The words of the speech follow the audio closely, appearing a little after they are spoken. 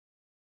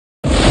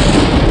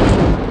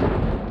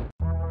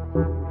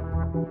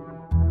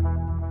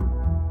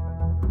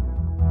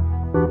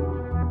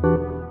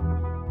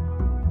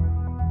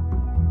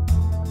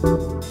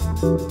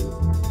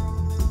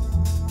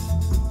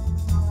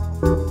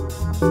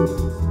Hey,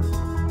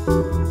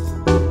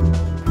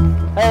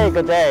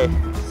 good day.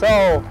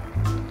 So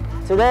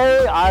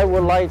today I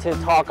would like to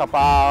talk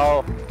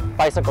about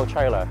bicycle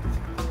trailer.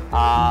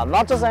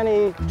 Not just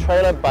any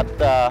trailer, but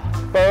the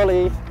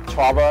Burley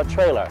Travoy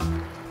trailer.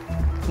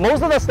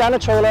 Most of the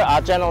standard trailer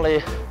are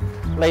generally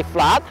lay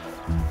flat.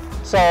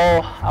 So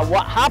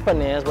what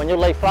happens is when you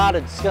lay flat,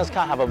 it's just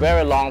kind of have a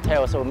very long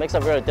tail, so it makes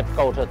it very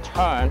difficult to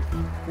turn.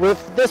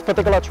 With this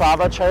particular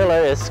Travoy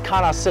trailer, it's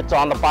kind of sits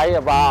on the bike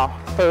around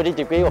 30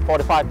 degrees or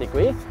 45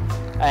 degrees.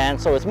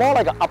 And so it's more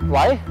like an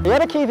upright. The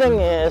other key thing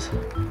is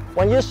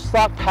when you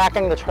start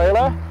packing the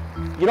trailer,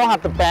 you don't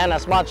have to bend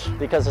as much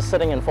because it's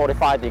sitting in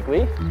 45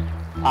 degrees.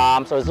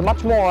 So it's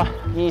much more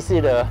easy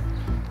to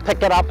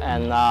pick it up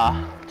and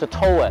to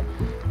tow it.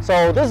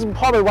 So this is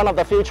probably one of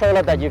the few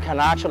trailers that you can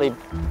actually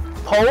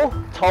pull,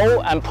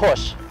 tow, and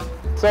push.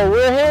 So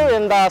we're here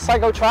in the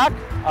cycletrack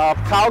of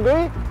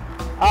Calgary.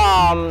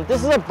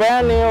 This is a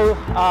brand new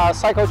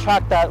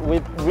cycletrack that we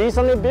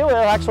recently built. It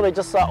actually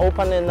just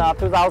opened in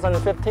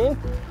 2015.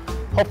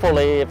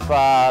 Hopefully,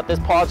 if this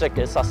project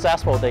is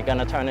successful, they're going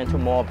to turn into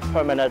more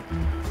permanent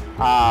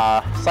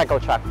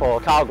cycletrack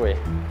for Calgary.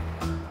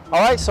 All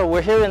right, so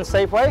we're here in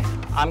Safeway.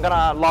 I'm going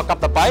to lock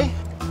up the bike,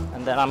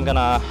 and then I'm going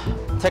to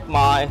take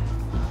my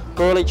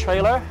Burley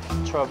Travoy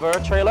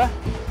trailer.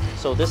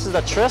 So this is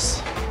the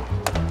twist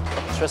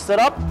it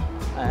up,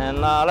 and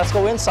let's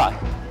go inside.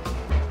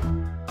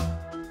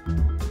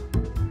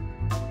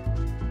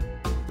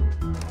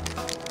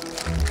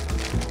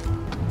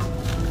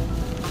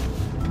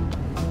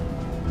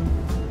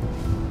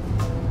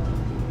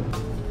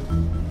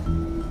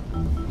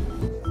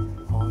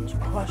 Orange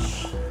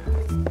brush.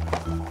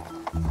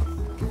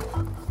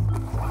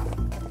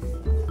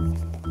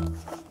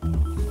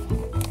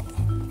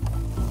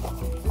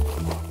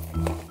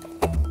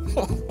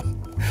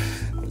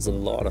 There's a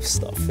lot of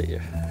stuff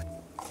here.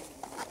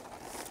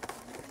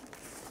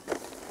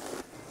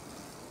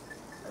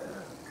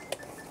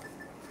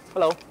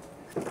 Hello.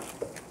 You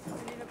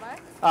need it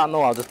back?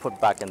 No, I'll just put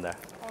it back in there.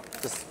 Okay.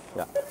 Just,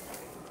 yeah.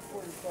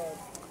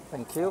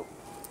 Thank you.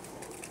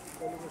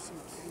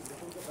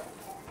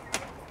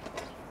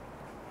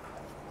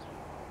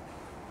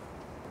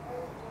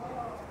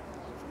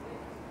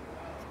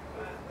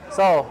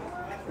 So,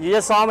 you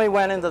just saw me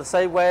went into the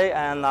Safeway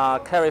and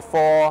carry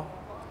 4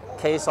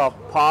 cases of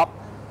pop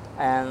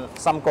and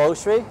some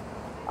grocery.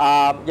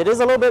 It is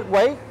a little bit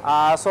weight,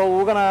 so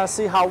we're gonna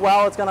see how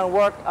well it's gonna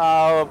work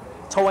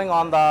towing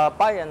on the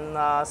bike and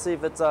see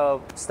if it's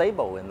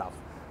stable enough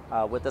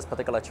with this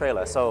particular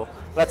trailer. So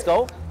let's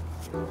go.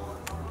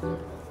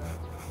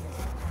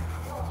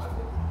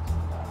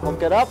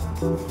 Hook it up,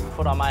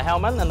 put on my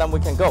helmet, and then we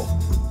can go.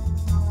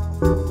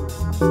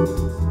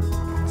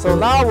 So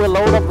now we're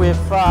loaded up with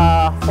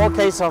 4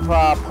 cases of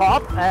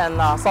pop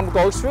and some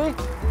grocery.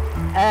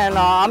 And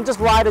I'm just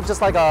riding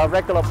just like a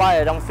regular bike.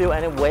 I don't feel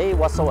any weight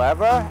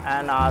whatsoever,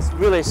 and it's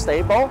really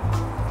stable.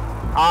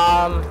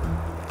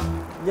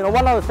 You know,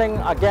 one other thing,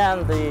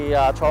 again, the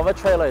Travoy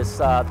trailer is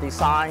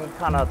designed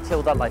kind of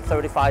tilted like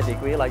 35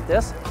 degrees like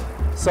this.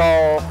 So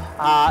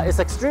it's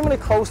extremely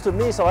close to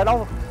me, so I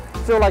don't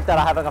feel like that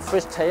I'm having a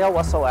fish tail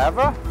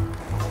whatsoever.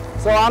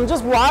 So I'm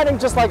just riding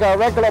just like a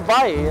regular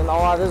bike, you know,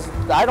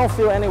 I don't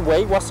feel any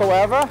weight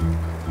whatsoever,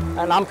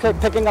 and I'm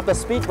picking up the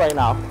speed right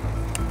now.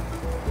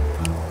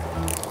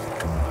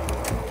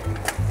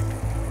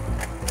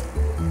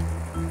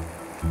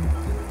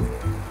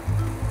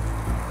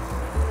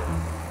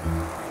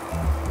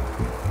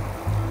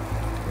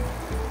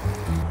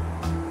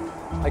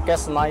 I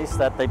guess nice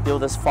that they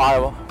build this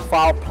fire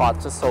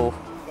plot just so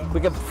we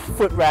can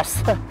foot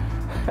rest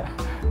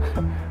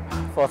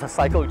for the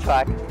cycle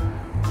track.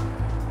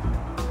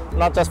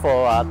 Not just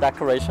for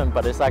decoration,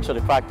 but it's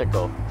actually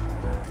practical.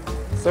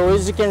 So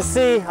as you can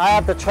see, I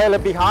have the trailer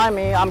behind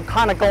me. I'm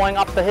kind of going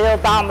up the hill,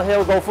 down the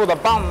hill, go through the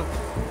bump.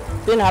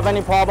 Didn't have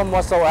any problem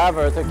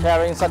whatsoever to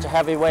carrying such a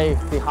heavy weight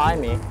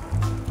behind me.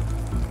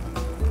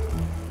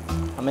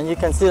 I mean, you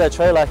can see the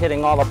trailer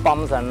hitting all the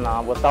bumps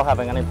and without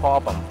having any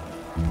problem.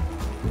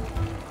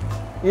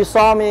 You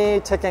saw me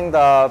taking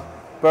the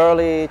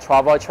Burley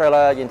Travoy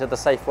trailer into the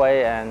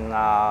Safeway and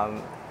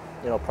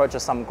you know,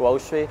 purchase some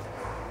grocery.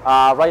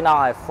 Right now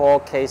I have 4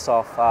 cases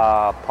of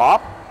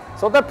pop,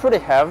 so they're pretty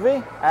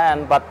heavy.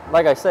 But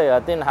like I say, I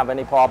didn't have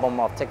any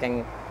problem of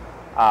taking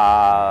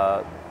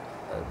the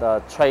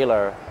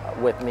trailer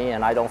with me,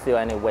 and I don't feel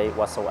any weight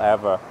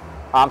whatsoever.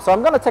 So I'm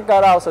going to take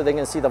that out so they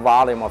can see the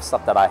volume of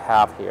stuff that I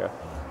have here.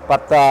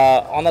 But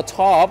on the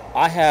top,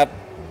 I have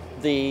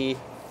the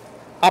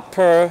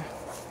upper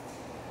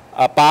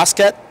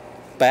basket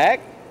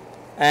bag.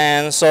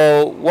 And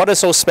so what is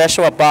so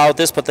special about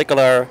this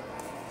particular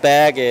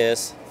bag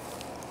is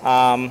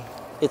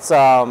it's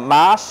a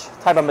mesh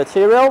type of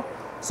material,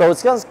 so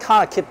it's going to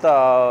kind of keep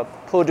the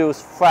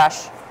produce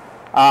fresh.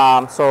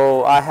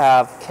 So I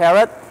have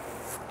carrot,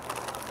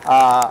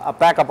 a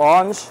bag of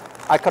orange.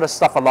 I could have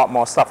stuffed a lot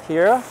more stuff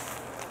here.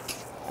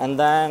 And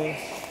then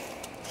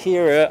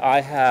here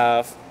I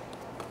have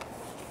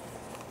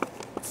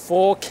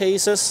 4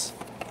 cases.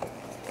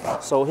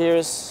 So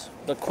here's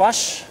the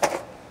crush,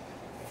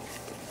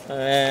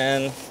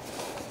 And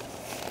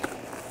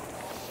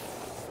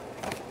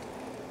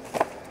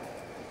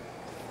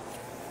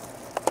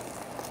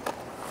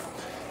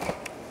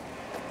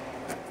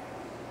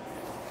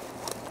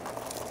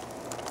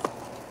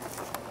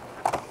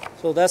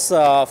so that's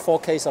 4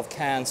 cases of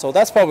cans. So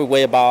that's probably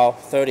weigh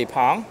about 30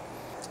 pounds.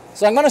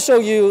 So I'm going to show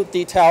you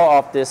detail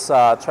of this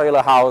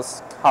trailer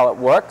house, how it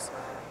works.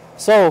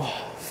 So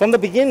from the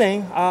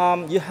beginning,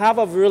 you have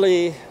a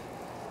really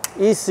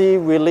easy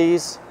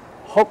release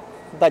hook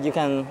that you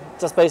can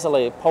just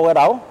basically pull it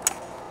out,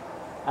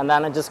 and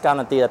then it's just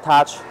gonna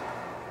detach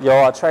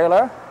your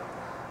trailer.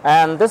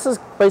 And this is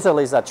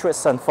basically a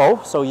twist and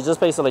fold. So you just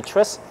basically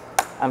twist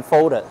and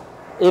fold it.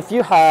 If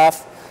you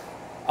have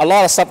a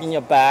lot of stuff in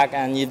your bag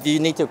and you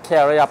need to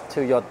carry up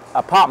to your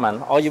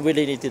apartment, all you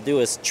really need to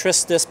do is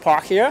twist this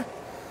part here,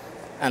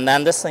 and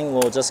then this thing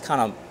will just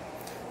kind of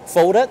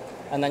fold it,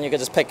 and then you can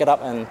just pick it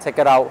up and take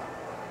it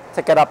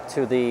up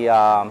to the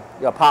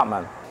your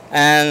apartment.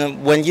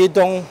 And when you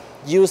don't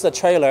use the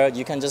trailer,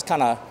 you can just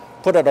kind of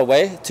put it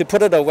away. To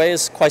put it away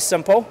is quite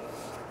simple.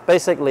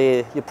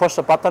 Basically, you push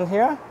the button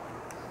here,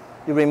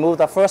 you remove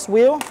the first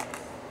wheel,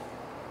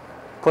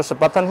 push the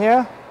button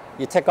here,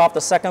 you take off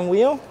the second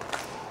wheel,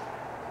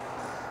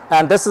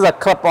 and this is a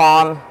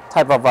clip-on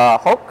type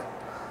of hook.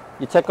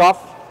 You take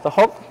off the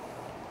hook.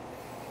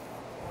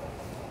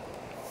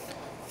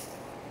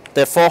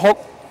 There are 4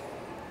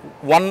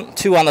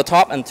 hooks, 2 on the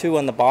top and 2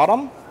 on the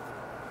bottom.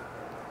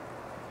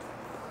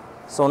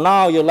 So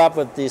now you're left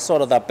with the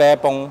sort of the bare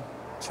bone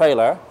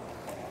trailer.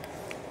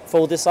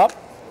 Fold this up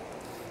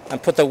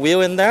and put the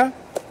wheel in there.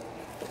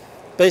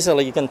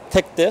 Basically, you can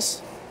take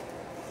this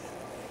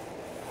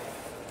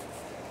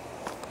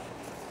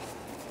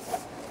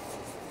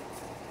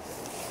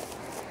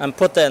and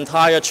put the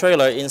entire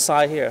trailer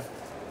inside here.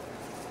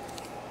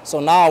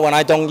 So now when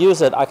I don't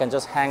use it, I can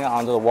just hang it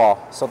onto the wall.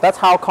 So that's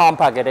how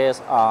compact it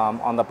is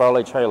on the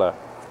Burley trailer.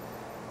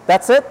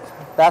 That's it.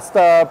 That's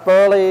the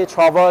Burley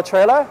Travoy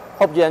trailer.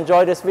 Hope you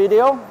enjoyed this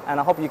video, and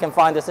I hope you can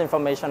find this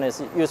information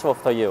is useful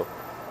to you.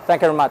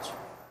 Thank you very much.